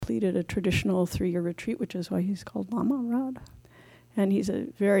completed a traditional 3-year retreat, which is why he's called Lama Rod. And he's a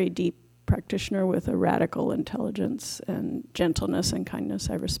very deep practitioner with a radical intelligence and gentleness and kindness.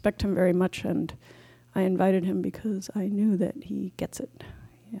 I respect him very much, and I invited him because I knew that he gets it.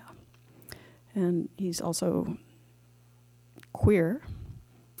 Yeah. And he's also queer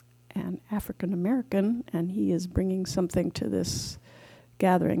and African American, and he is bringing something to this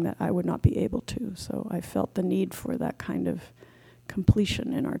gathering that I would not be able to. So I felt the need for that kind of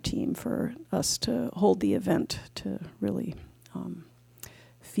completion in our team, for us to hold the event, to really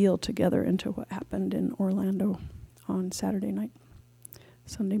feel together into what happened in Orlando on Saturday night,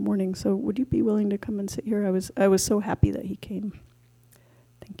 Sunday morning. So would you be willing to come and sit here? I was so happy that he came.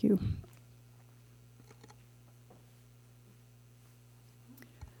 Thank you.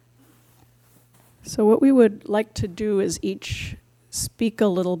 So what we would like to do is each speak a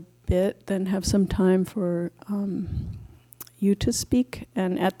little bit, then have some time for you to speak,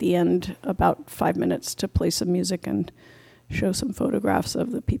 and at the end, about 5 minutes to play some music and show some photographs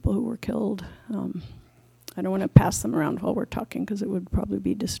of the people who were killed. I don't want to pass them around while we're talking because it would probably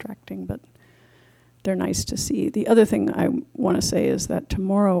be distracting, but they're nice to see. The other thing I want to say is that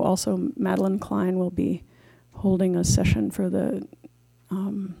tomorrow also Madeline Klein will be holding a session for the,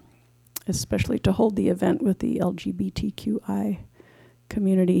 especially to hold the event with the LGBTQI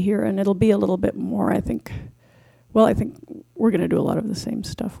community here, and it'll be a little bit more, I think we're going to do a lot of the same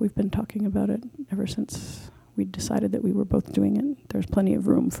stuff. We've been talking about it ever since we decided that we were both doing it. There's plenty of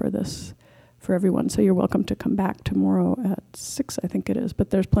room for this, for everyone. So you're welcome to come back tomorrow at 6, I think it is. But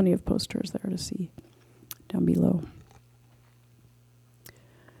there's plenty of posters there to see down below.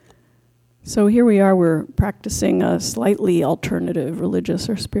 So here we are, we're practicing a slightly alternative religious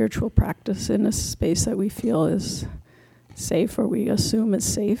or spiritual practice in a space that we feel is safe, or we assume is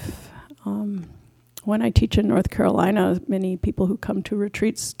safe. When I teach in North Carolina, many people who come to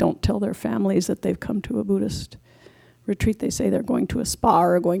retreats don't tell their families that they've come to a Buddhist retreat. They say they're going to a spa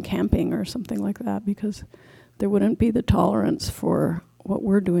or going camping or something like that, because there wouldn't be the tolerance for what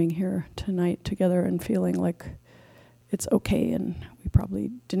we're doing here tonight together and feeling like it's okay, and we probably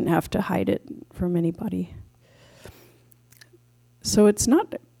didn't have to hide it from anybody. So it's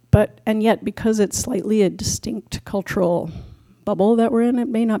not, and yet because it's slightly a distinct cultural bubble that we're in, it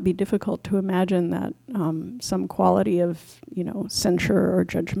may not be difficult to imagine that some quality of, censure or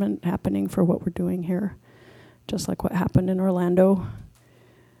judgment happening for what we're doing here, just like what happened in Orlando.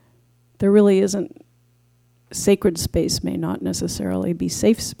 There really isn't, sacred space may not necessarily be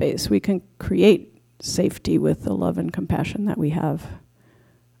safe space. We can create safety with the love and compassion that we have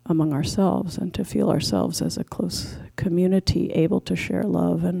among ourselves, and to feel ourselves as a close community able to share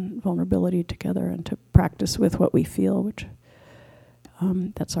love and vulnerability together and to practice with what we feel, which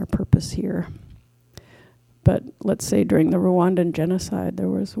that's our purpose here. But let's say during the Rwandan genocide, there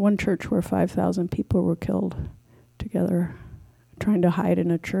was one church where 5,000 people were killed together, trying to hide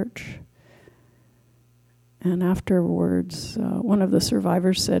in a church. And afterwards, one of the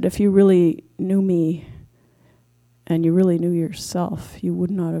survivors said, if you really knew me and you really knew yourself, you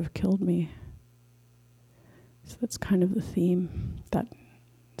would not have killed me. So that's kind of the theme, that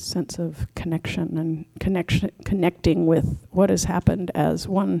sense of connection and connecting with what has happened as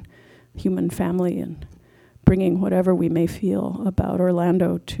one human family, and bringing whatever we may feel about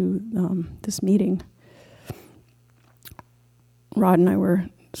Orlando to this meeting. Rod and I were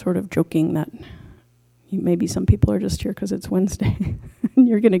sort of joking that maybe some people are just here because it's Wednesday and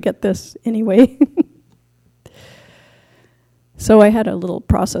you're going to get this anyway. So I had a little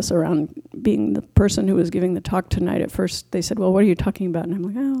process around being the person who was giving the talk tonight. At first they said, well, what are you talking about? And I'm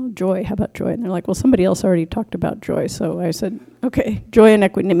like, oh, joy, how about joy? And they're like, well, somebody else already talked about joy. So I said, okay, joy and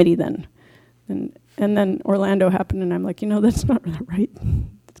equanimity then. And then Orlando happened, and I'm like, that's not right.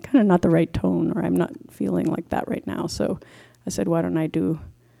 It's kind of not the right tone, or I'm not feeling like that right now. So I said, why don't I do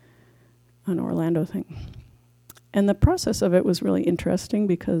an Orlando thing? And the process of it was really interesting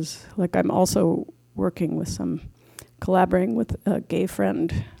because, I'm also collaborating with a gay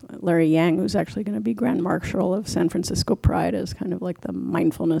friend, Larry Yang, who's actually going to be Grand Marshal of San Francisco Pride, as kind of like the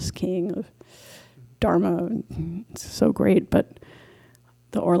mindfulness king of Dharma. It's so great. But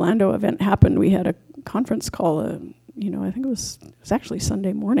the Orlando event happened. We had a conference call, I think it was actually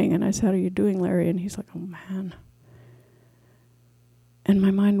Sunday morning, and I said, how are you doing, Larry? And he's like, oh, man. And my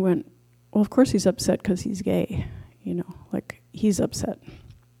mind went, well, of course he's upset because he's gay, he's upset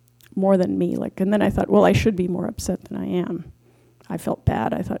more than me. And then I thought, well, I should be more upset than I am. I felt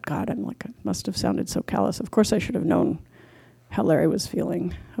bad. I thought, God, I must have sounded so callous. Of course I should have known how Larry was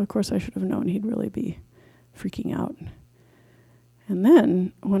feeling. Of course I should have known he'd really be freaking out. And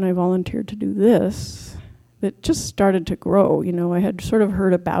then when I volunteered to do this, that just started to grow. You know, I had sort of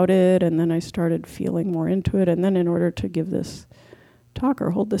heard about it, and then I started feeling more into it. And then in order to give this talk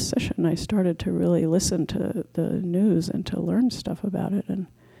or hold this session, I started to really listen to the news and to learn stuff about it. And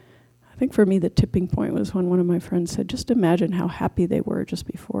I think for me, the tipping point was when one of my friends said, just imagine how happy they were just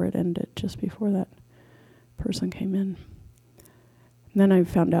before it ended, just before that person came in. And then I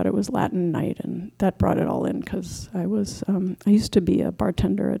found out it was Latin night, and that brought it all in, because I used to be a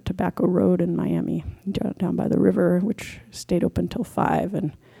bartender at Tobacco Road in Miami, down by the river, which stayed open till 5,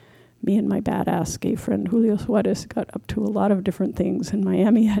 and me and my badass gay friend Julio Suarez got up to a lot of different things in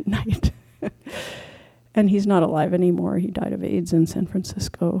Miami at night. And he's not alive anymore. He died of AIDS in San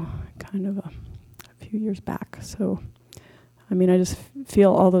Francisco kind of a few years back. So, I mean, I just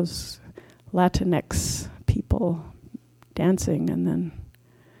feel all those Latinx people dancing, and then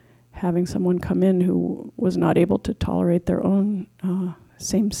having someone come in who was not able to tolerate their own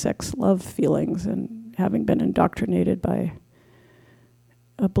same-sex love feelings, and having been indoctrinated by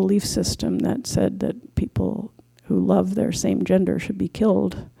a belief system that said that people who love their same gender should be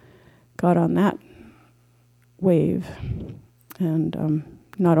killed, got on that wave. And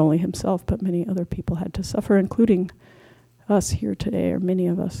not only himself, but many other people had to suffer, including us here today, or many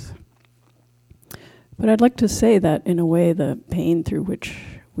of us. But I'd like to say that, in a way, the pain through which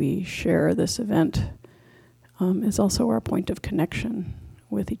we share this event is also our point of connection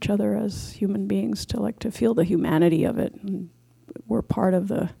with each other as human beings, to feel the humanity of it. And we're part of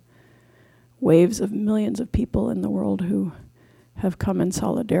the waves of millions of people in the world who have come in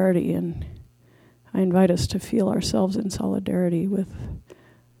solidarity, and I invite us to feel ourselves in solidarity with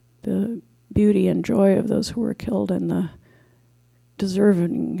the beauty and joy of those who were killed, and the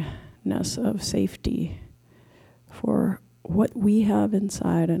deservingness of safety for what we have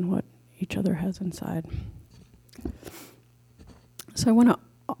inside and what each other has inside. So I want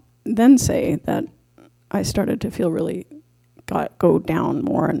to then say that I started to feel really go down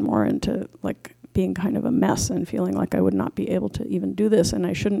more and more into being kind of a mess, and feeling like I would not be able to even do this, and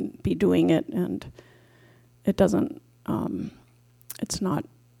I shouldn't be doing it, and it doesn't, it's not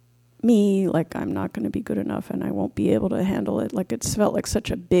me, I'm not going to be good enough, and I won't be able to handle it. It's felt like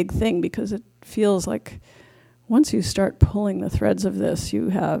such a big thing, because it feels like once you start pulling the threads of this, you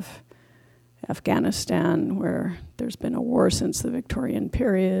have Afghanistan, where there's been a war since the Victorian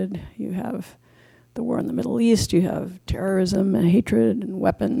period. You have the war in the Middle East. You have terrorism and hatred and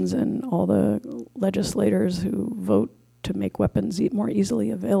weapons, and all the legislators who vote to make weapons more easily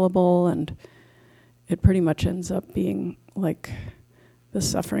available. And it pretty much ends up being like the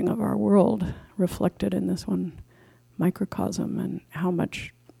suffering of our world reflected in this one microcosm, and how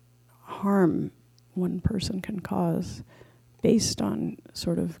much harm one person can cause based on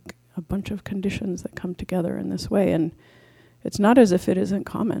sort of a bunch of conditions that come together in this way. And it's not as if it isn't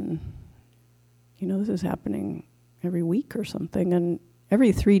common. You know, this is happening every week or something, and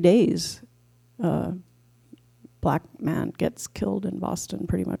every 3 days, a black man gets killed in Boston,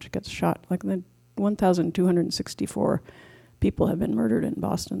 pretty much gets shot. 1,264 people have been murdered in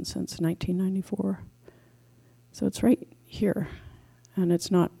Boston since 1994. So it's right here, and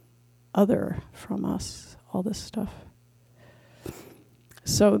it's not other from us, all this stuff.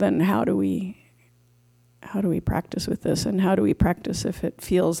 So then how do we practice with this, and how do we practice if it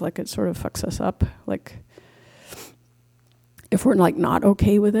feels like it sort of fucks us up? If we're not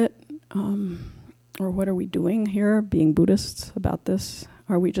okay with it, or what are we doing here, being Buddhists, about this?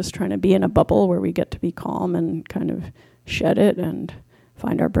 Are we just trying to be in a bubble where we get to be calm and kind of shed it and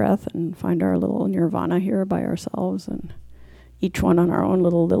find our breath and find our little nirvana here by ourselves, and each one on our own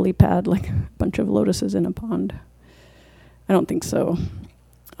little lily pad, like a bunch of lotuses in a pond? I don't think so.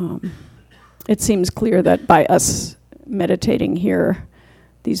 It seems clear that by us meditating here,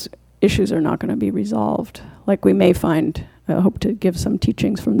 these issues are not going to be resolved. We may find, I hope to give some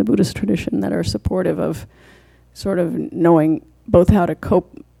teachings from the Buddhist tradition that are supportive of sort of knowing both how to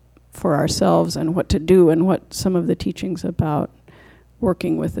cope for ourselves and what to do, and what some of the teachings about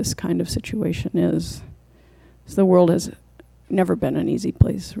working with this kind of situation is. So the world has never been an easy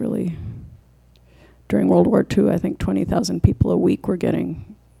place, really. During World War II, I think 20,000 people a week were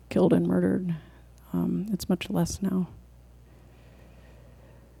getting killed and murdered. It's much less now.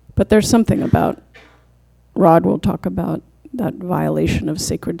 But there's something about, Rod will talk about that violation of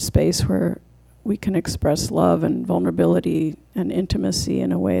sacred space where we can express love and vulnerability and intimacy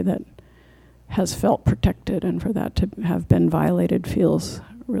in a way that has felt protected, and for that to have been violated feels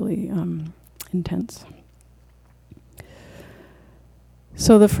really intense.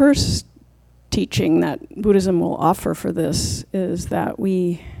 So the first teaching that Buddhism will offer for this is that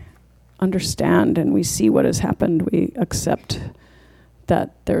we understand and we see what has happened. We accept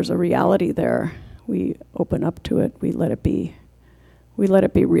that there's a reality there. We open up to it. We let it be. We let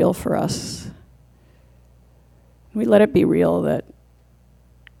it be real for us. We let it be real that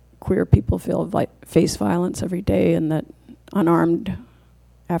queer people face violence every day, and that unarmed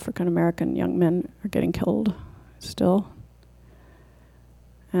African American young men are getting killed still.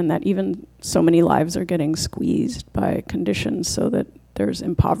 And that even so many lives are getting squeezed by conditions so that there's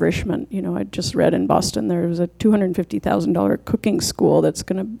impoverishment. I just read in Boston there's a $250,000 cooking school that's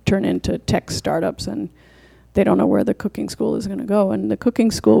going to turn into tech startups, and they don't know where the cooking school is going to go. And the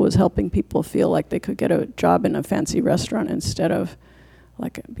cooking school was helping people feel like they could get a job in a fancy restaurant instead of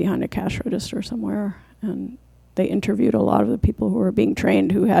like behind a cash register somewhere. And they interviewed a lot of the people who were being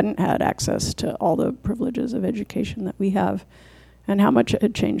trained who hadn't had access to all the privileges of education that we have, and how much it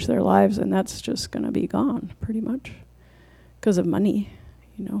had changed their lives. And that's just going to be gone pretty much because of money.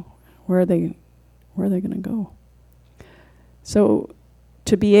 Where are they going to go? So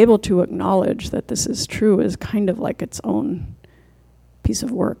to be able to acknowledge that this is true is kind of like its own piece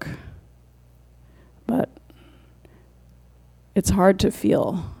of work. But it's hard to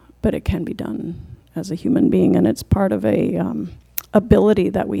feel, but it can be done as a human being, and it's part of a ability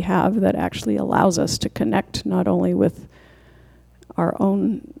that we have that actually allows us to connect not only with our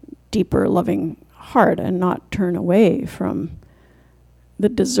own deeper loving heart and not turn away from the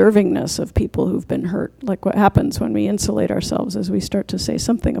deservingness of people who've been hurt. Like what happens when we insulate ourselves is we start to say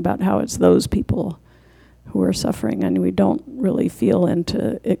something about how it's those people who are suffering, and we don't really feel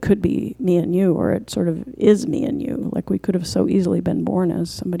into it could be me and you, or it sort of is me and you, like we could have so easily been born as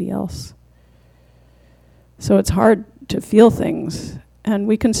somebody else. So it's hard to feel things, and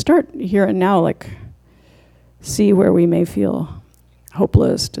we can start here and now, like see where we may feel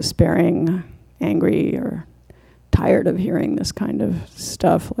hopeless, despairing, angry, or tired of hearing this kind of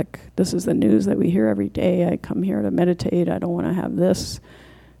stuff. Like, this is the news that we hear every day. I come here to meditate. I don't want to have this.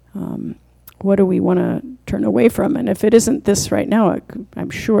 What do we want to turn away from? And if it isn't this right now, I'm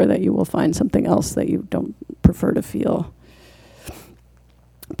sure that you will find something else that you don't prefer to feel.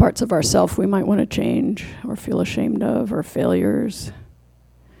 Parts of ourself we might want to change or feel ashamed of, or failures,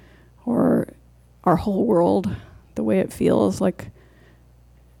 or our whole world, the way it feels. Like,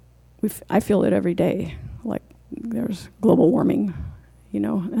 I feel it every day. Like, there's global warming,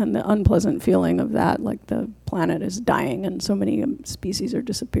 and the unpleasant feeling of that, like the planet is dying and so many species are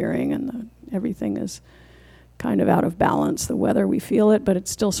disappearing, and everything is kind of out of balance. The weather, we feel it, but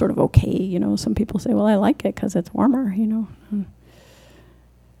it's still sort of okay. Some people say, well, I like it because it's warmer,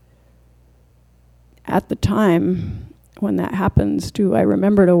 At the time when that happens, do I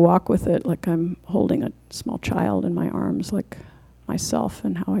remember to walk with it like I'm holding a small child in my arms, like myself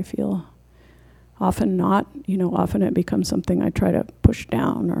and how I feel? Often not, often it becomes something I try to push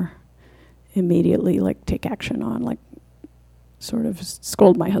down or immediately like take action on, like sort of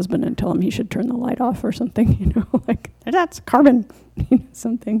scold my husband and tell him he should turn the light off or something, like that's carbon,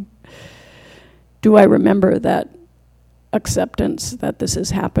 something. Do I remember that acceptance that this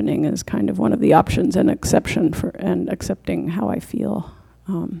is happening is kind of one of the options, and accepting how I feel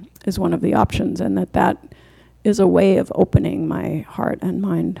is one of the options, and that is a way of opening my heart and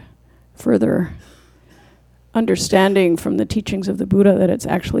mind further, understanding from the teachings of the Buddha that it's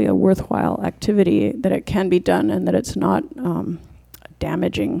actually a worthwhile activity, that it can be done, and that it's not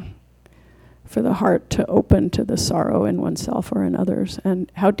damaging for the heart to open to the sorrow in oneself or in others,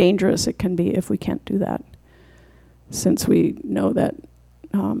 and how dangerous it can be if we can't do that. Since we know that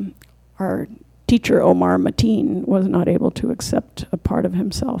our teacher, Omar Mateen, was not able to accept a part of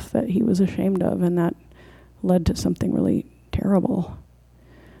himself that he was ashamed of, and that led to something really terrible.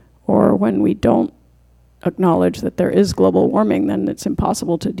 Or when we don't acknowledge that there is global warming, then it's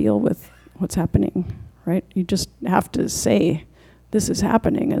impossible to deal with what's happening, right? You just have to say this is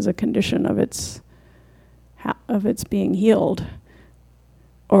happening as a condition of its being healed.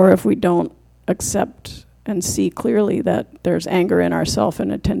 Or if we don't accept and see clearly that there's anger in ourself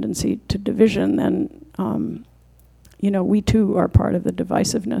and a tendency to division, then we too are part of the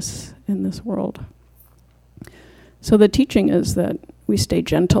divisiveness in this world. So the teaching is that we stay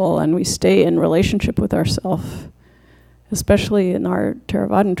gentle and we stay in relationship with ourself, especially in our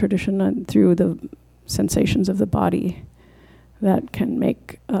Theravadan tradition, and through the sensations of the body, that can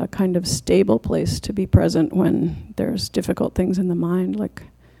make a kind of stable place to be present when there's difficult things in the mind. Like,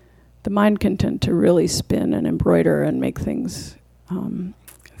 the mind can tend to really spin and embroider and make things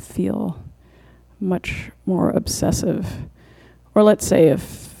feel much more obsessive. Or let's say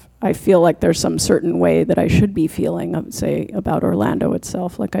if I feel like there's some certain way that I should be feeling, say about Orlando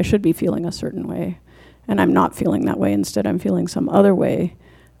itself, like I should be feeling a certain way, and I'm not feeling that way, instead I'm feeling some other way,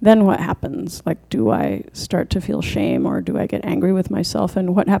 then what happens? Like, do I start to feel shame, or do I get angry with myself?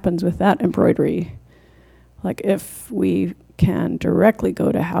 And what happens with that embroidery? Like if we can directly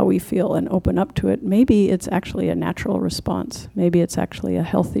go to how we feel and open up to it, maybe it's actually a natural response. Maybe it's actually a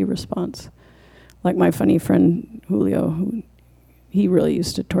healthy response. Like my funny friend Julio, he really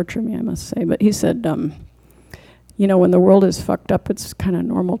used to torture me, I must say, but he said, when the world is fucked up, it's kind of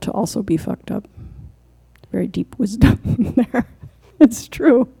normal to also be fucked up. Very deep wisdom there. It's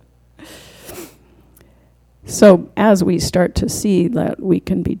true. So as we start to see that we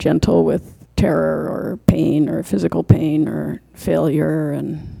can be gentle with terror or pain or physical pain or failure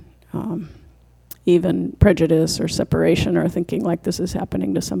and even prejudice or separation or thinking like this is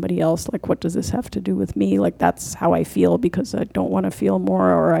happening to somebody else, like what does this have to do with me? Like that's how I feel because I don't want to feel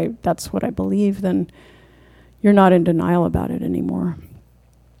more, or that's what I believe, then you're not in denial about it anymore.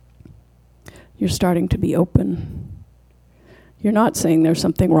 You're starting to be open. You're not saying there's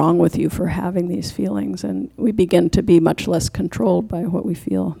something wrong with you for having these feelings, and we begin to be much less controlled by what we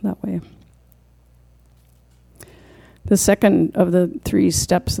feel that way. The second of the 3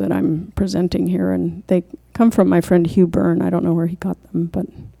 steps that I'm presenting here, and they come from my friend Hugh Byrne. I don't know where he got them, but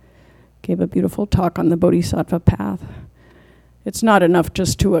gave a beautiful talk on the Bodhisattva path. It's not enough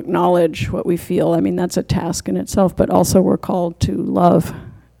just to acknowledge what we feel. I mean, that's a task in itself, but also we're called to love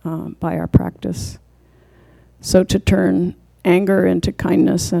by our practice. So to turn anger into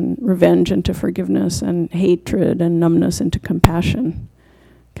kindness and revenge into forgiveness and hatred and numbness into compassion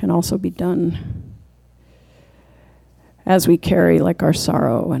can also be done. As we carry like our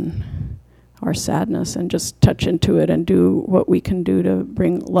sorrow and our sadness and just touch into it and do what we can do to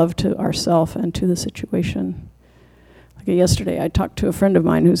bring love to ourselves and to the situation. Like yesterday I talked to a friend of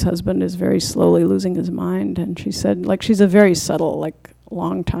mine whose husband is very slowly losing his mind, and she said like she's a very subtle, like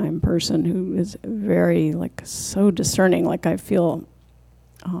long-time person who is very like so discerning. Like I feel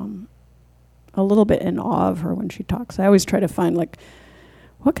a little bit in awe of her when she talks. I always try to find like,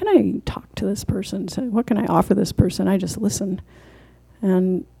 what can I talk to this person? So what can I offer this person? I just listen.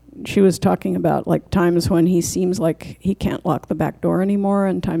 And she was talking about like times when he seems like he can't lock the back door anymore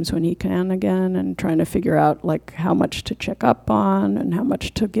and times when he can again, and trying to figure out like how much to check up on and how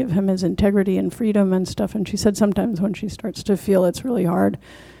much to give him his integrity and freedom and stuff. And she said sometimes when she starts to feel it's really hard,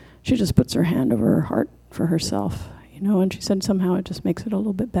 she just puts her hand over her heart for herself, and she said somehow it just makes it a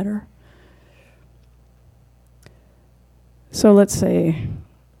little bit better. So let's say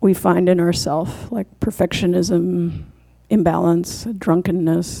we find in ourselves like perfectionism, imbalance,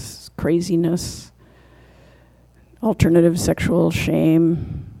 drunkenness, craziness, alternative sexual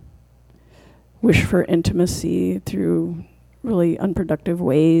shame, wish for intimacy through really unproductive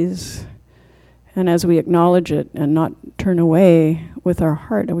ways. And as we acknowledge it and not turn away with our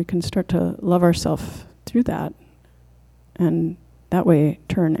heart, and we can start to love ourselves through that. And that way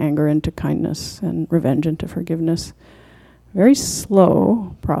turn anger into kindness and revenge into forgiveness. Very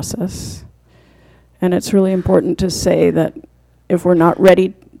slow process. And it's really important to say that if we're not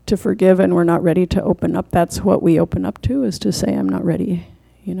ready to forgive and we're not ready to open up, that's what we open up to, is to say, I'm not ready.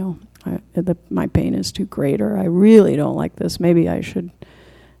 My pain is too great, or I really don't like this. Maybe I should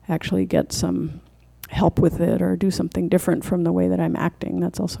actually get some help with it or do something different from the way that I'm acting.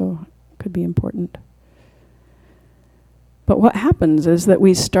 That's also could be important. But what happens is that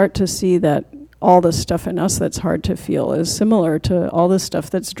we start to see that all the stuff in us that's hard to feel is similar to all the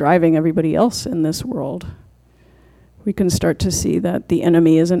stuff that's driving everybody else in this world. We can start to see that the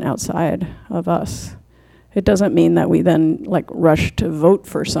enemy isn't outside of us. It doesn't mean that we then rush to vote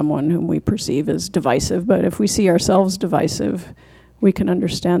for someone whom we perceive as divisive, but if we see ourselves divisive, we can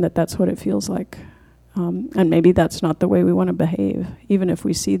understand that that's what it feels like. And maybe that's not the way we want to behave, even if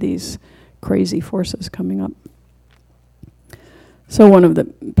we see these crazy forces coming up. So one of the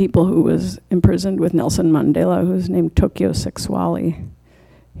people who was imprisoned with Nelson Mandela, who's named Tokyo Sexuali,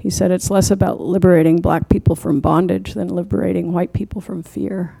 he said it's less about liberating black people from bondage than liberating white people from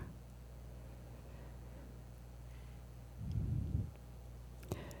fear.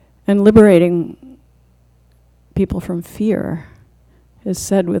 And liberating people from fear is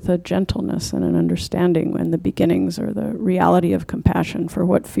said with a gentleness and an understanding and the beginnings or the reality of compassion for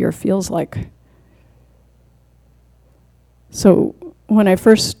what fear feels like. So when I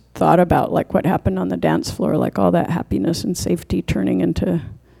first thought about what happened on the dance floor, all that happiness and safety turning into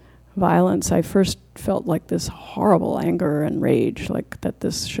violence, I first felt this horrible anger and rage, that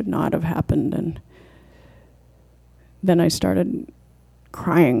this should not have happened. And then I started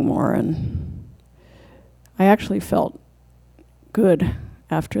crying more, and I actually felt good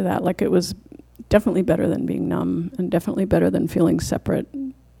after that. It was definitely better than being numb, and definitely better than feeling separate,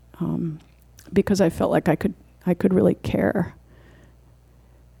 because I felt like I could really care,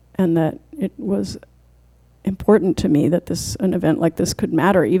 and that it was important to me that an event like this could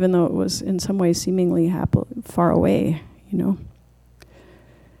matter, even though it was in some ways seemingly far away,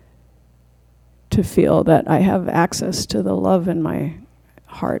 to feel that I have access to the love in my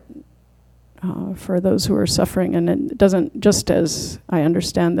heart for those who are suffering. And it doesn't, just as I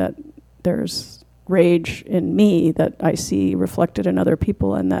understand that there's rage in me that I see reflected in other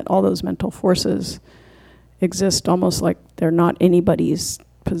people, and that all those mental forces exist almost like they're not anybody's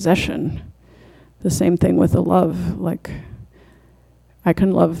possession. The same thing with the love. Like, I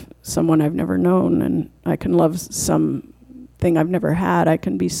can love someone I've never known, and I can love something I've never had. I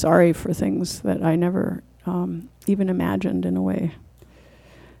can be sorry for things that I never even imagined in a way,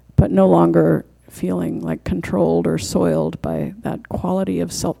 but no longer feeling like controlled or soiled by that quality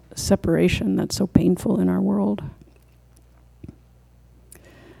of separation that's so painful in our world.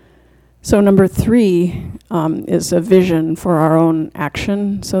 So number 3 is a vision for our own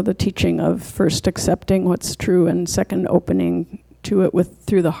action. So the teaching of first accepting what's true, and second opening to it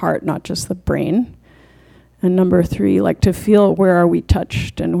through the heart, not just the brain. And number 3, like to feel, where are we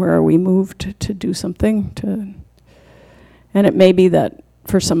touched and where are we moved to do something. And it may be that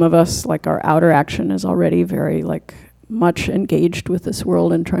for some of us, like, our outer action is already very much engaged with this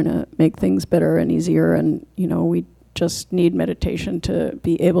world and trying to make things better and easier, and we just need meditation to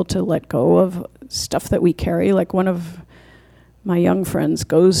be able to let go of stuff that we carry. Like, one of my young friends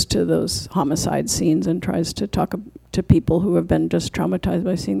goes to those homicide scenes and tries to talk to people who have been just traumatized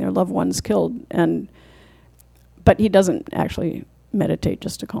by seeing their loved ones killed, but he doesn't actually meditate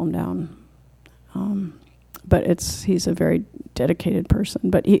just to calm down. But he's a very dedicated person.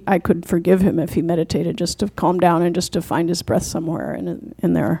 But I could forgive him if he meditated just to calm down and just to find his breath somewhere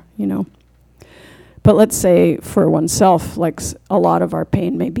in there, But let's say for oneself, a lot of our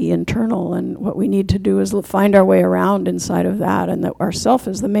pain may be internal, and what we need to do is find our way around inside of that, and that ourself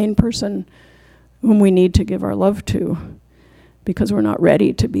is the main person whom we need to give our love to, because we're not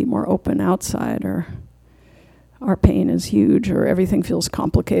ready to be more open outside, or our pain is huge, or everything feels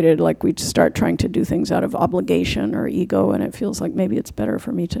complicated, like we start trying to do things out of obligation or ego, and it feels like maybe it's better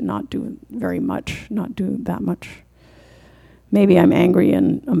for me to not do very much, not do that much. Maybe I'm angry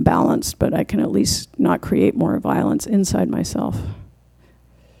and unbalanced, but I can at least not create more violence inside myself.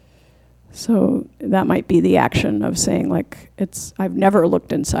 So that might be the action of saying, I've never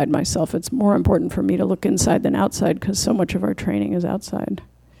looked inside myself. It's more important for me to look inside than outside, because so much of our training is outside.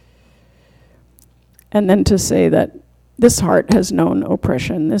 And then to say that this heart has known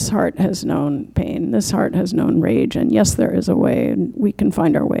oppression, this heart has known pain, this heart has known rage, and yes, there is a way, and we can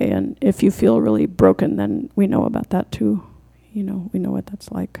find our way. And if you feel really broken, then we know about that too. We know what that's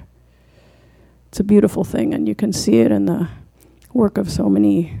like. It's a beautiful thing, and you can see it in the work of so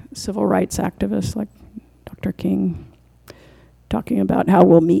many civil rights activists like Dr. King, talking about how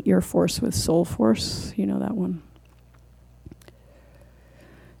we'll meet your force with soul force, that one.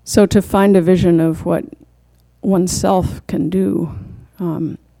 So to find a vision of what oneself can do,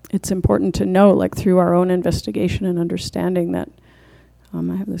 it's important to know, through our own investigation and understanding, that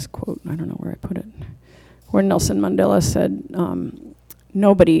I have this quote, I don't know where I put it, where Nelson Mandela said,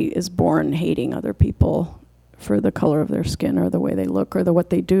 nobody is born hating other people for the color of their skin or the way they look or what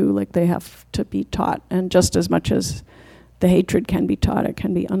they do. They have to be taught. And just as much as the hatred can be taught, it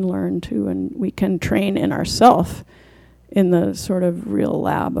can be unlearned too. And we can train in ourself in the sort of real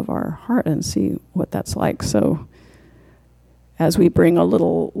lab of our heart and see what that's like. So as we bring a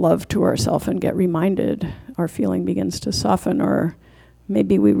little love to ourselves and get reminded, our feeling begins to soften, or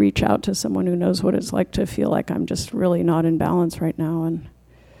maybe we reach out to someone who knows what it's like to feel like I'm just really not in balance right now. And,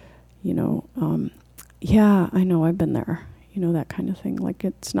 yeah, I know, I've been there, that kind of thing.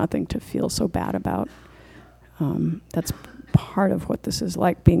 It's nothing to feel so bad about. That's part of what this is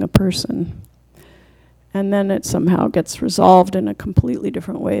like, being a person. And then it somehow gets resolved in a completely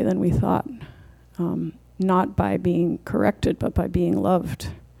different way than we thought. Not by being corrected, but by being loved.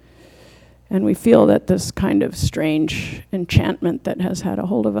 And we feel that this kind of strange enchantment that has had a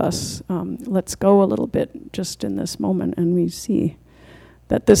hold of us lets go a little bit just in this moment, and we see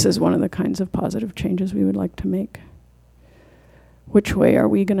that this is one of the kinds of positive changes we would like to make. Which way are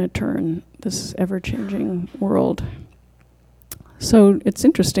we going to turn this ever-changing world? So it's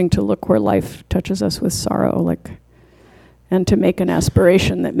interesting to look where life touches us with sorrow, and to make an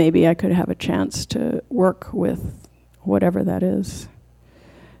aspiration that maybe I could have a chance to work with whatever that is.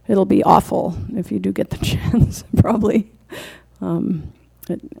 It'll be awful if you do get the chance, probably.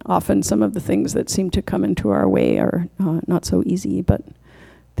 Often some of the things that seem to come into our way are not so easy, but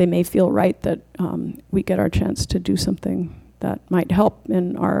they may feel right that we get our chance to do something that might help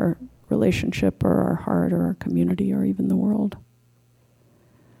in our relationship or our heart or our community or even the world.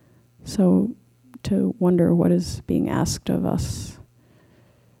 So to wonder what is being asked of us.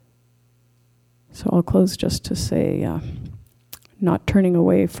 So I'll close just to say, not turning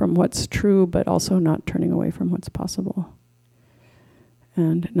away from what's true, but also not turning away from what's possible.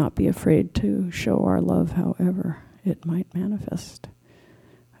 And not be afraid to show our love however it might manifest.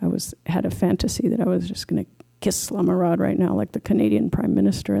 Had a fantasy that I was just going to kiss Slamarad right now like the Canadian Prime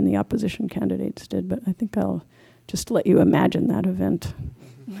Minister and the opposition candidates did, but I think I'll just let you imagine that event.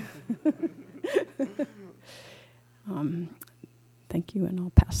 Thank you, and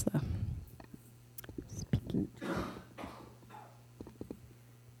I'll pass the speaking.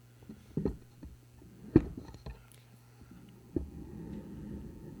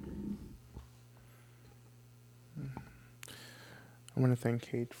 I want to thank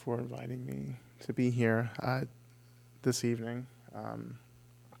Kate for inviting me to be here this evening.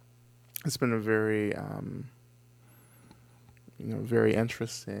 It's been a very, very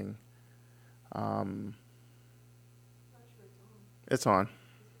interesting. It's on.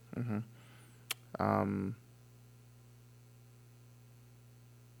 Mm-hmm. A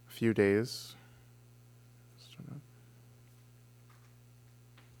few days.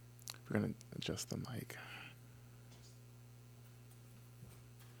 We're going to adjust the mic.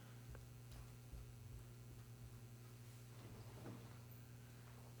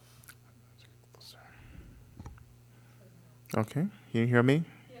 Okay, you hear me?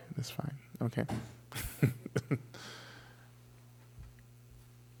 Yeah. That's fine. Okay.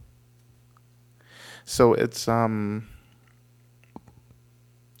 So it's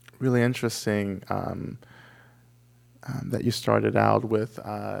really interesting that you started out with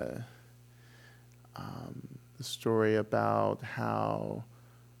the story about how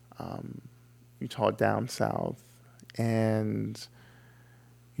you taught down south, and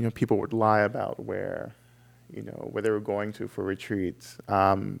people would lie about where they were going to for retreats,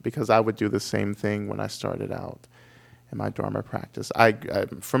 because I would do the same thing when I started out in my Dharma practice.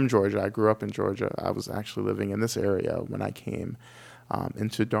 I'm from Georgia. I grew up in Georgia. I was actually living in this area when I came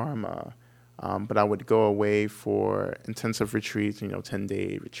into Dharma, but I would go away for intensive retreats,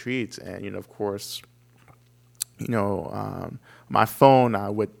 10-day retreats, and of course, my phone, I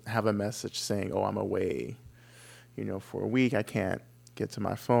would have a message saying, "Oh, I'm away, for a week. I can't get to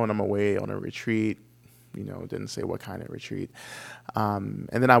my phone. I'm away on a retreat." Didn't say what kind of retreat. And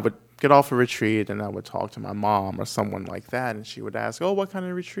then I would get off a retreat and I would talk to my mom or someone like that, and she would ask, "Oh, what kind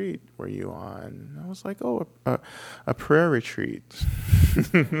of retreat were you on?" And I was like, "Oh, a prayer retreat."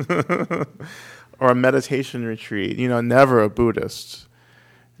 Or a meditation retreat, never a Buddhist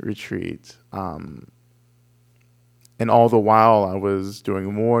retreat. And all the while I was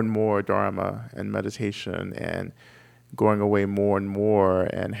doing more and more Dharma and meditation and going away more and more,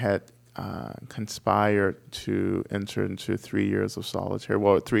 and had conspired to enter into 3 years of solitary,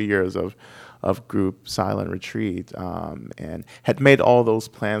 3 years of group silent retreat, and had made all those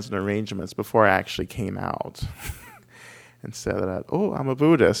plans and arrangements before I actually came out and said that, "Oh, I'm a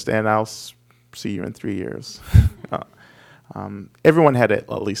Buddhist and I'll see you in 3 years." Everyone had at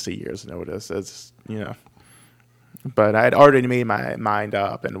least a year's notice, but I had already made my mind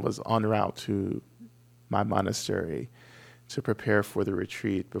up and was en route to my monastery to prepare for the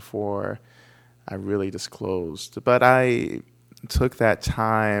retreat before I really disclosed. But I took that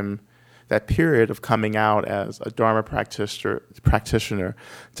time, that period of coming out as a Dharma practitioner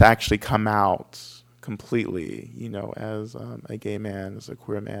to actually come out completely, as a gay man, as a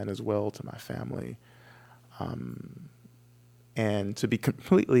queer man as well, to my family. And to be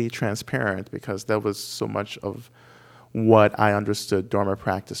completely transparent, because there was so much of what I understood Dharma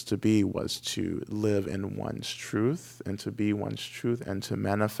practice to be was to live in one's truth and to be one's truth and to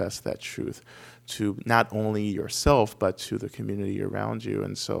manifest that truth to not only yourself but to the community around you.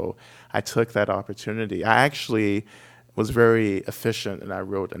 And so I took that opportunity. I actually was very efficient, and I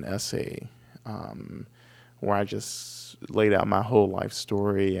wrote an essay where I just laid out my whole life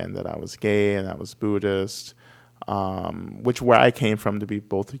story, and that I was gay and I was Buddhist. Which, where I came from, to be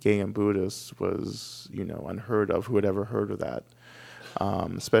both gay and Buddhist was, unheard of. Who had ever heard of that?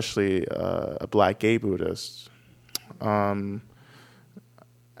 Especially a black gay Buddhist. And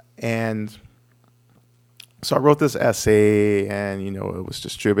so I wrote this essay, and, it was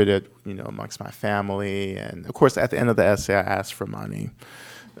distributed, amongst my family. And, of course, at the end of the essay, I asked for money.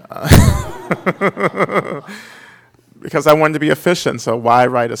 Because I wanted to be efficient, so why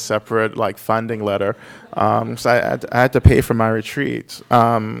write a separate funding letter? So I had to pay for my retreat.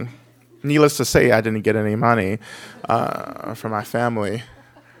 Needless to say, I didn't get any money from my family.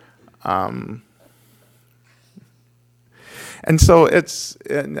 And so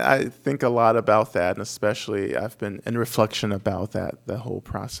and I think a lot about that, and especially I've been in reflection about that, the whole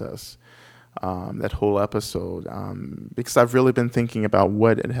process. that whole episode, because I've really been thinking about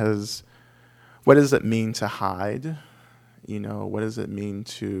what does it mean to hide? What does it mean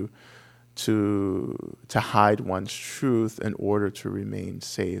to hide one's truth in order to remain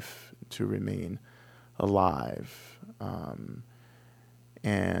safe, to remain alive?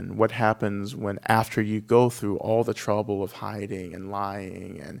 And what happens when, after you go through all the trouble of hiding and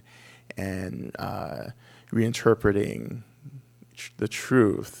lying and reinterpreting the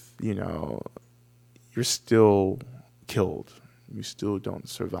truth, you're still killed. You still don't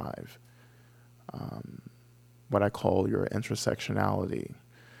survive. What I call your intersectionality.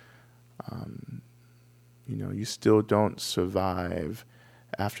 You still don't survive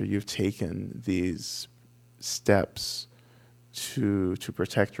after you've taken these steps to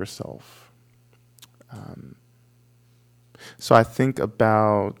protect yourself. So I think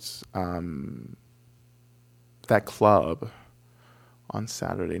about that club on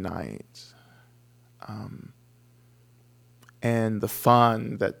Saturday night, and the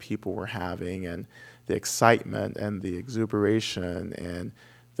fun that people were having, and the excitement and the exuberation and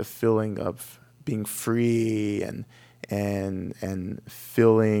the feeling of being free and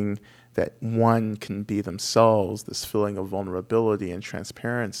feeling that one can be themselves, this feeling of vulnerability and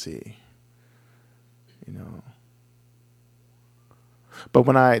transparency, But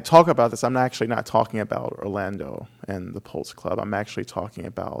when I talk about this, I'm actually not talking about Orlando and the Pulse Club. I'm actually talking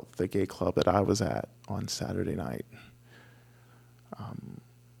about the gay club that I was at on Saturday night.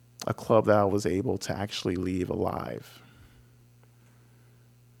 A club that I was able to actually leave alive.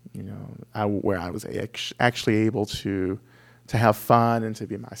 Where I was actually able to have fun and to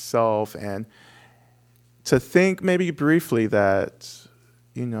be myself, and to think maybe briefly that,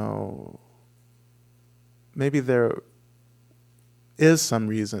 maybe there is some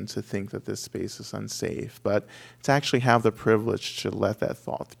reason to think that this space is unsafe, but to actually have the privilege to let that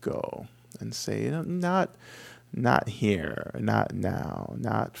thought go and say, not here, not now,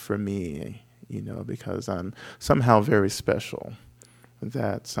 not for me, because I'm somehow very special,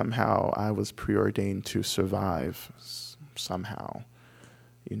 that somehow I was preordained to survive somehow,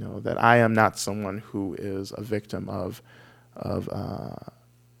 that I am not someone who is a victim of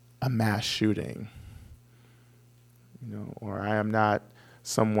a mass shooting, or I am not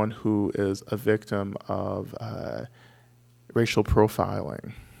someone who is a victim of racial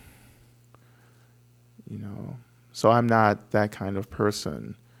profiling, So I'm not that kind of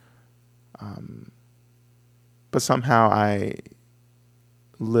person. But somehow I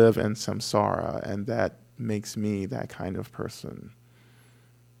live in samsara, and that makes me that kind of person.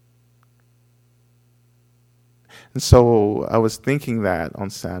 And so I was thinking that on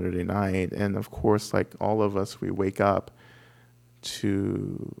Saturday night, and of course, like all of us, we wake up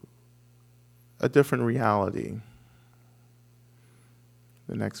to a different reality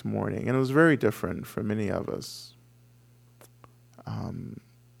the next morning. And it was very different for many of us.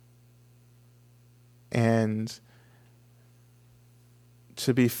 And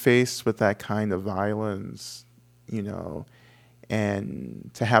to be faced with that kind of violence,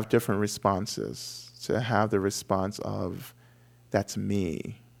 and to have different responses, to have the response of, that's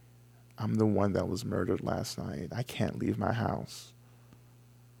me. I'm the one that was murdered last night. I can't leave my house.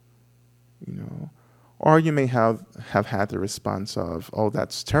 Or you may have had the response of, oh,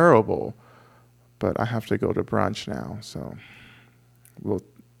 that's terrible, but I have to go to brunch now, so we'll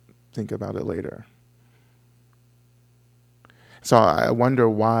think about it later. So I wonder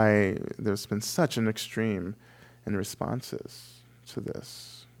why there's been such an extreme in responses to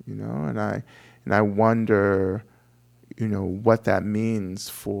this, and I wonder, what that means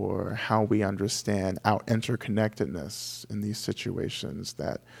for how we understand our interconnectedness in these situations,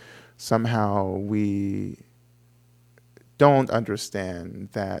 that somehow we don't understand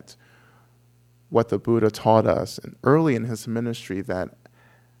that what the Buddha taught us and early in his ministry, that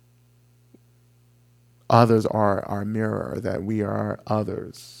others are our mirror, that we are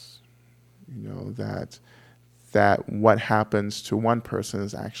others, that what happens to one person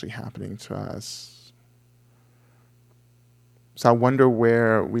is actually happening to us. So I wonder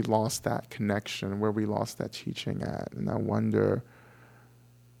where we lost that connection, where we lost that teaching at, and I wonder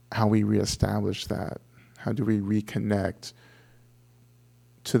how we reestablish that. How do we reconnect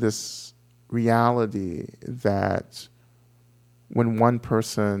to this reality that when one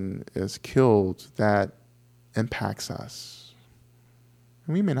person is killed, that impacts us?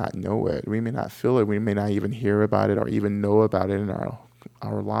 We may not know it, we may not feel it, we may not even hear about it or even know about it in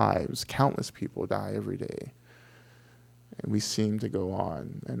our lives. Countless people die every day. And we seem to go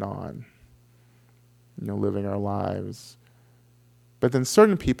on and on, living our lives. But then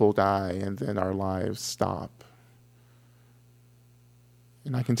certain people die, and then our lives stop.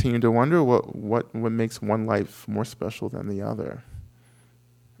 And I continue to wonder what makes one life more special than the other.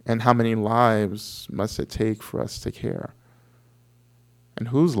 And how many lives must it take for us to care? And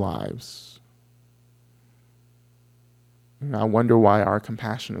whose lives? I wonder why our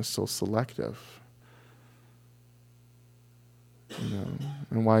compassion is so selective.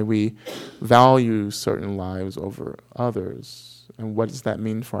 And why we value certain lives over others. And what does that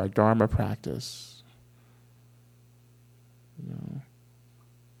mean for our Dharma practice?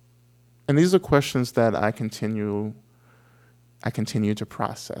 And these are questions that I continue to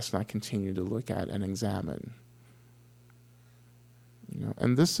process, and I continue to look at and examine.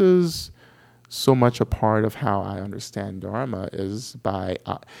 And this is so much a part of how I understand Dharma, is by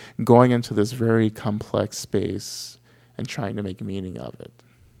going into this very complex space and trying to make meaning of it.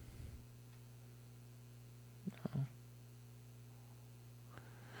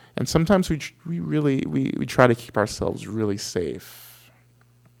 And sometimes we try to keep ourselves really safe.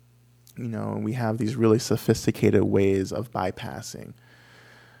 And we have these really sophisticated ways of bypassing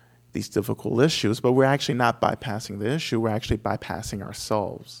these difficult issues, but we're actually not bypassing the issue, we're actually bypassing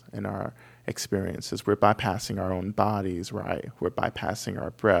ourselves and our experiences. We're bypassing our own bodies, right? We're bypassing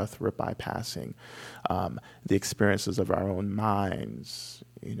our breath, we're bypassing the experiences of our own minds,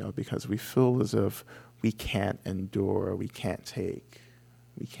 because we feel as if we can't endure, we can't take,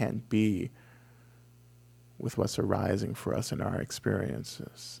 we can't be with what's arising for us in our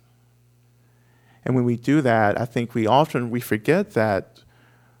experiences. And when we do that, I think we forget that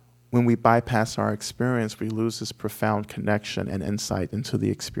when we bypass our experience, we lose this profound connection and insight into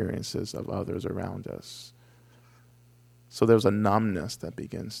the experiences of others around us. So there's a numbness that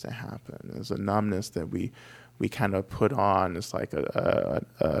begins to happen. There's a numbness that we kind of put on. It's like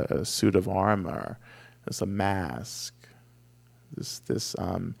a suit of armor. It's a mask. This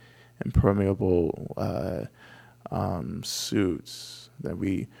impermeable suits that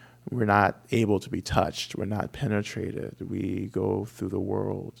we're not able to be touched. We're not penetrated. We go through the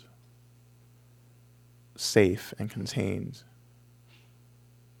world safe and contained.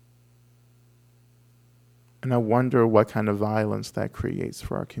 And I wonder what kind of violence that creates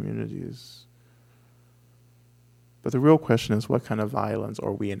for our communities. But the real question is, what kind of violence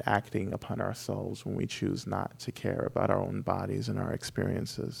are we enacting upon ourselves when we choose not to care about our own bodies and our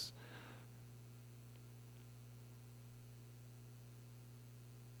experiences?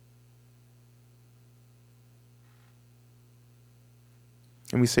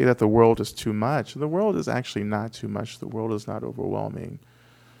 And we say that the world is too much. The world is actually not too much. The world is not overwhelming.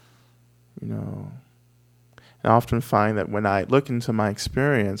 And I often find that when I look into my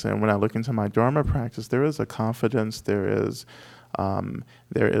experience and when I look into my Dharma practice, there is a confidence, there is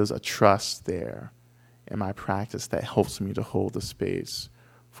a trust there in my practice that helps me to hold the space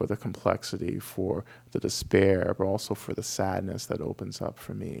for the complexity, for the despair, but also for the sadness that opens up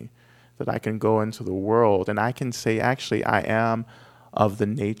for me. That I can go into the world and I can say, actually, I am of the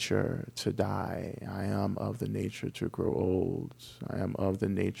nature to die. I am of the nature to grow old. I am of the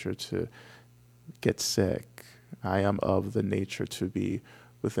nature to get sick. I am of the nature to be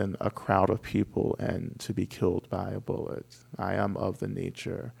within a crowd of people and to be killed by a bullet. I am of the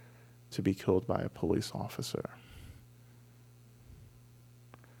nature to be killed by a police officer.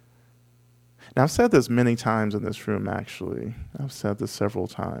 Now, I've said this many times in this room, actually. I've said this several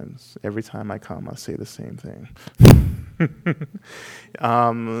times. Every time I come, I say the same thing.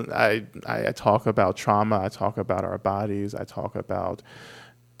 I talk about trauma, I talk about our bodies, I talk about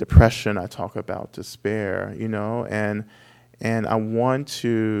depression, I talk about despair, and I want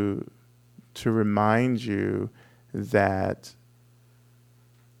to remind you that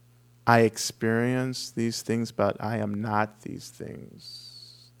I experience these things, but I am not these things.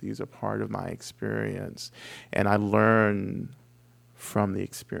 These are part of my experience, and I learn from the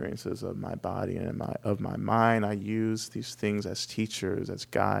experiences of my body and of my mind. I use these things as teachers, as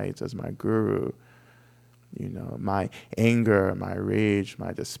guides, as my guru. My anger, my rage,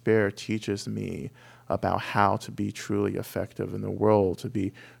 my despair teaches me about how to be truly effective in the world, to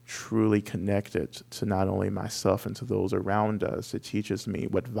be truly connected to not only myself and to those around us. It teaches me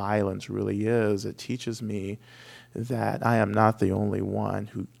what violence really is. It teaches me that I am not the only one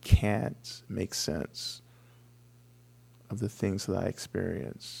who can't make sense of the things that I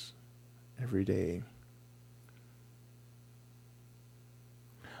experience every day.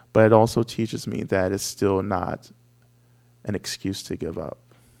 But it also teaches me that it's still not an excuse to give up.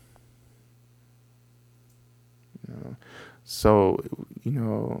 So,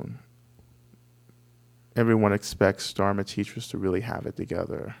 everyone expects Dharma teachers to really have it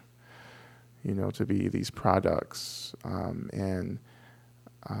together, to be these products. And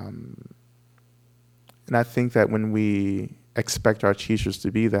I think that when we expect our teachers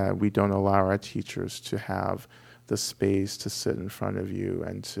to be that, we don't allow our teachers to have the space to sit in front of you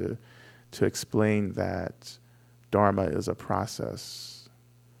and to explain that Dharma is a process.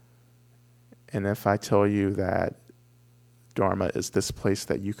 And if I tell you that Dharma is this place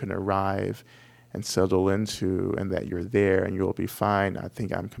that you can arrive and settle into, and that you're there and you'll be fine, I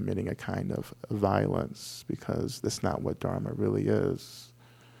think I'm committing a kind of violence, because that's not what Dharma really is.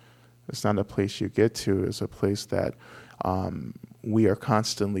 It's not a place you get to. It's a place that we are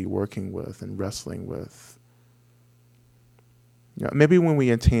constantly working with and wrestling with. You know, maybe when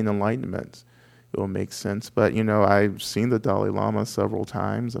we attain enlightenment, it will make sense. But, I've seen the Dalai Lama several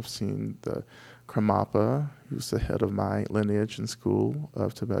times. I've seen the Karmapa, who's the head of my lineage and school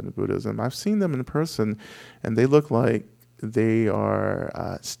of Tibetan Buddhism. I've seen them in person, and they look like they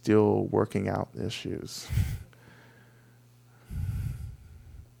are still working out issues.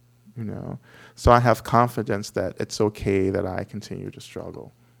 So I have confidence that it's okay that I continue to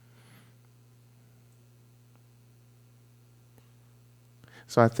struggle.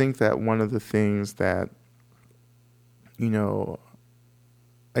 So I think that one of the things that,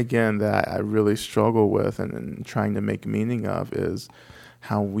 again, that I really struggle with and trying to make meaning of is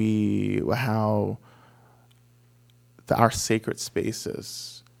how our sacred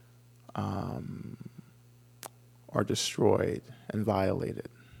spaces are destroyed and violated.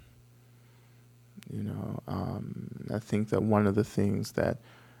 I think that one of the things that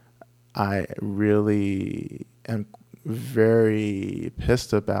I really am very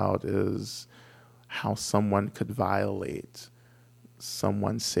pissed about is how someone could violate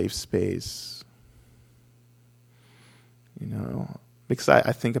someone's safe space. Because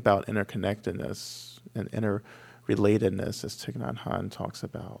I think about interconnectedness and interrelatedness, as Thich Nhat Hanh talks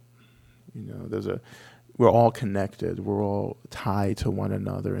about. We're all connected. We're all tied to one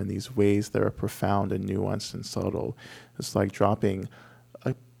another in these ways that are profound and nuanced and subtle. It's like dropping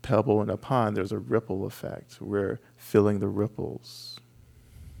a pebble in a pond. There's a ripple effect. We're feeling the ripples.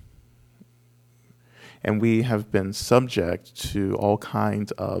 And we have been subject to all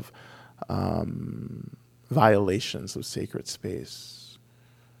kinds of violations of sacred space.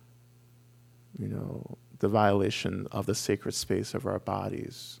 The violation of the sacred space of our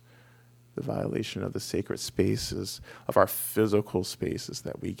bodies, the violation of the sacred spaces of our physical spaces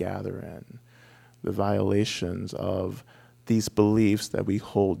that we gather in, the violations of these beliefs that we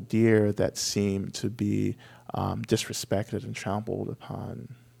hold dear that seem to be disrespected and trampled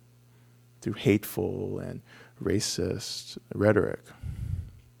upon through hateful and racist rhetoric.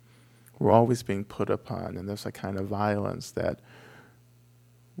 We're always being put upon, and there's a kind of violence that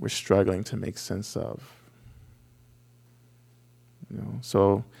we're struggling to make sense of.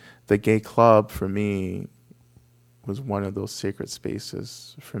 So the gay club for me was one of those sacred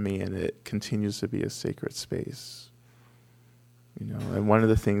spaces for me, and it continues to be a sacred space. And one of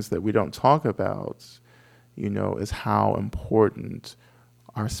the things that we don't talk about, is how important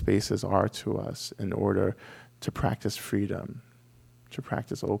our spaces are to us in order to practice freedom, to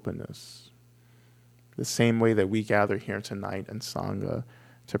practice openness. The same way that we gather here tonight in Sangha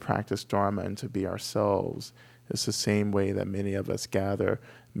to practice Dharma and to be ourselves, it's the same way that many of us gather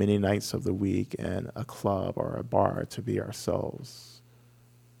many nights of the week in a club or a bar to be ourselves.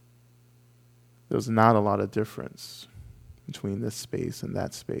 There's not a lot of difference between this space and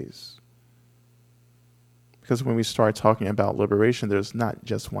that space. Because when we start talking about liberation, there's not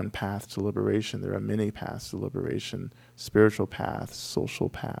just one path to liberation. There are many paths to liberation, spiritual paths, social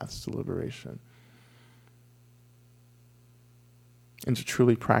paths to liberation. And to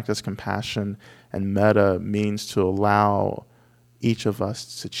truly practice compassion and metta means to allow each of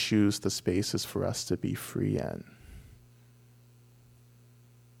us to choose the spaces for us to be free in.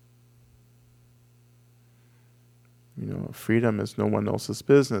 Freedom is no one else's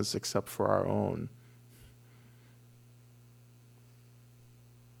business except for our own.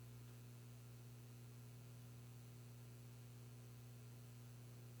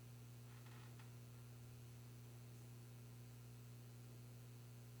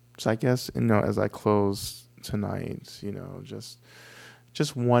 So I guess, as I close tonight,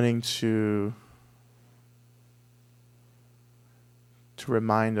 just wanting to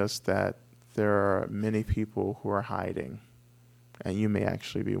remind us that there are many people who are hiding, and you may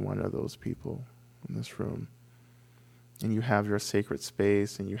actually be one of those people in this room. And you have your sacred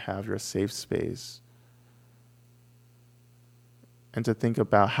space, and you have your safe space. And to think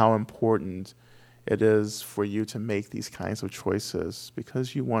about how important it is for you to make these kinds of choices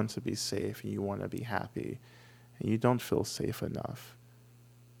because you want to be safe and you want to be happy, and you don't feel safe enough.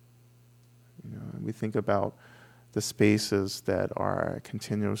 And we think about the spaces that are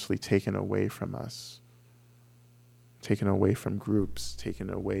continuously taken away from us. taken away from groups, taken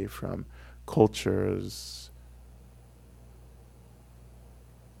away from cultures.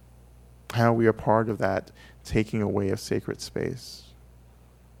 How we are part of that taking away of sacred space.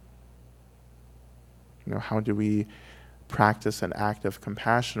 How do we practice an act of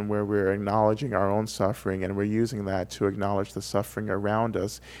compassion where we're acknowledging our own suffering and we're using that to acknowledge the suffering around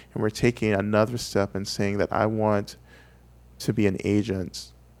us, and we're taking another step and saying that I want to be an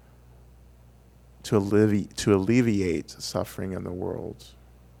agent to alleviate suffering in the world.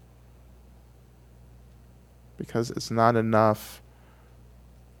 Because it's not enough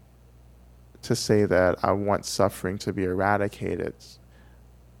to say that I want suffering to be eradicated.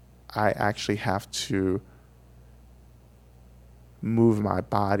 I actually have to move my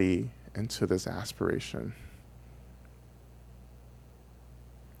body into this aspiration.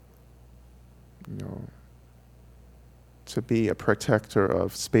 To be a protector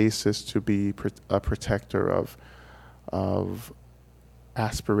of spaces, to be a protector of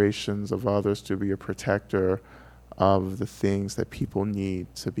aspirations of others, to be a protector of the things that people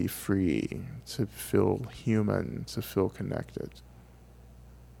need to be free, to feel human, to feel connected.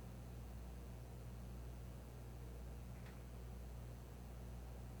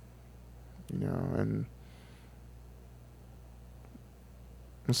 And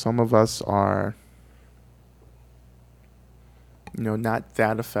some of us are, not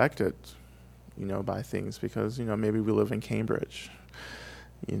that affected, by things because, maybe we live in Cambridge,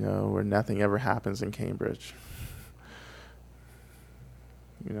 where nothing ever happens in Cambridge,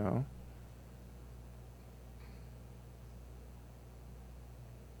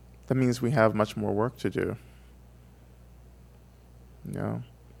 That means we have much more work to do,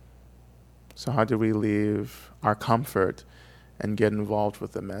 So how do we leave our comfort and get involved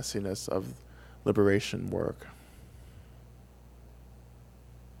with the messiness of liberation work?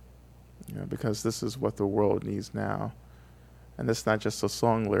 Because this is what the world needs now. And it's not just a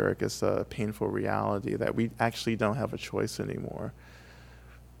song lyric, it's a painful reality that we actually don't have a choice anymore.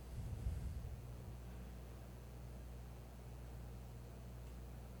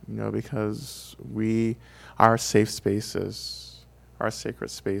 Because our safe spaces, our sacred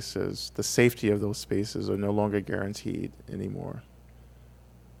spaces, the safety of those spaces are no longer guaranteed anymore.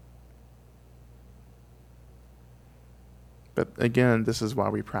 But again, this is why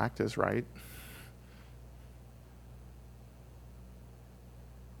we practice, right?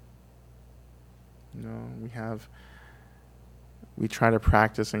 We try to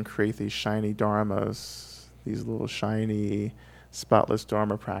practice and create these shiny dharmas, these little shiny, spotless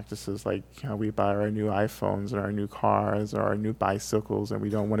dharma practices, like how we buy our new iPhones and our new cars or our new bicycles, and we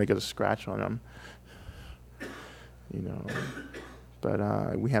don't want to get a scratch on them.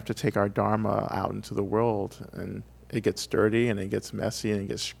 But we have to take our dharma out into the world, and it gets dirty and it gets messy and it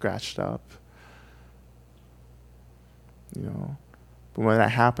gets scratched up. But when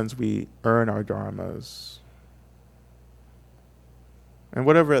that happens, we earn our dharmas. And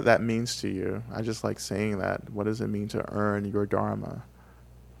whatever that means to you, I just like saying that. What does it mean to earn your dharma?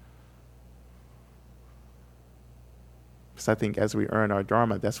 Because I think as we earn our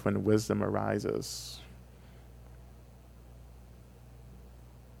dharma, that's when wisdom arises.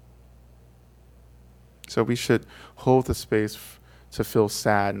 So we should hold the space to feel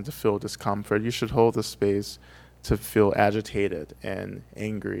sad and to feel discomfort. You should hold the space to feel agitated and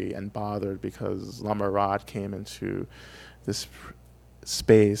angry and bothered because Lama Rod came into this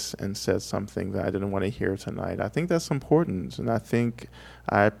space and said something that I didn't want to hear tonight. I think that's important, and I think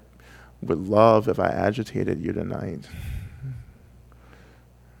I would love if I agitated you tonight.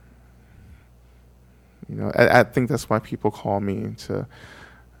 I think that's why people call me to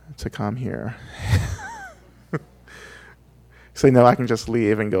come here. So I can just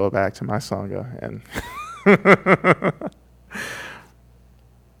leave and go back to my sangha and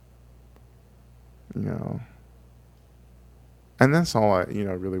and that's all I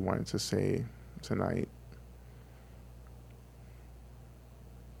really wanted to say tonight.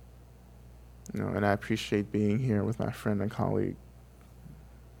 And I appreciate being here with my friend and colleague.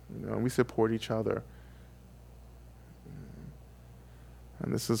 And we support each other.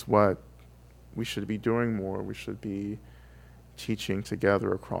 And this is what we should be doing more. We should be teaching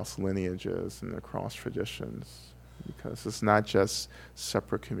together across lineages and across traditions, because it's not just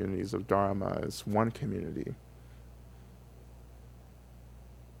separate communities of Dharma, it's one community.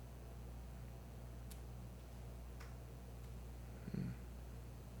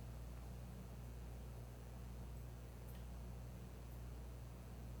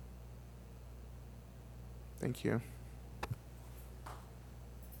 Thank you.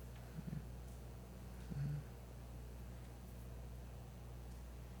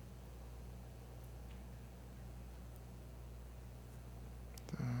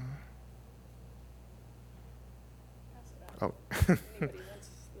 Oh. Anybody wants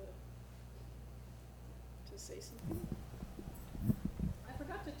to say something? I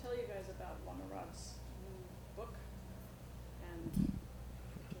forgot to tell you guys about Lamarot's new book, and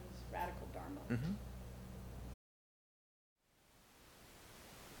which is Radical Dharma. Mm-hmm.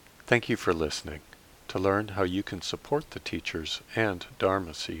 Thank you for listening. To learn how you can support the teachers and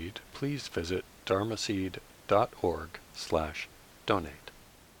Dharma Seed, please visit dharmaseed.org/donate.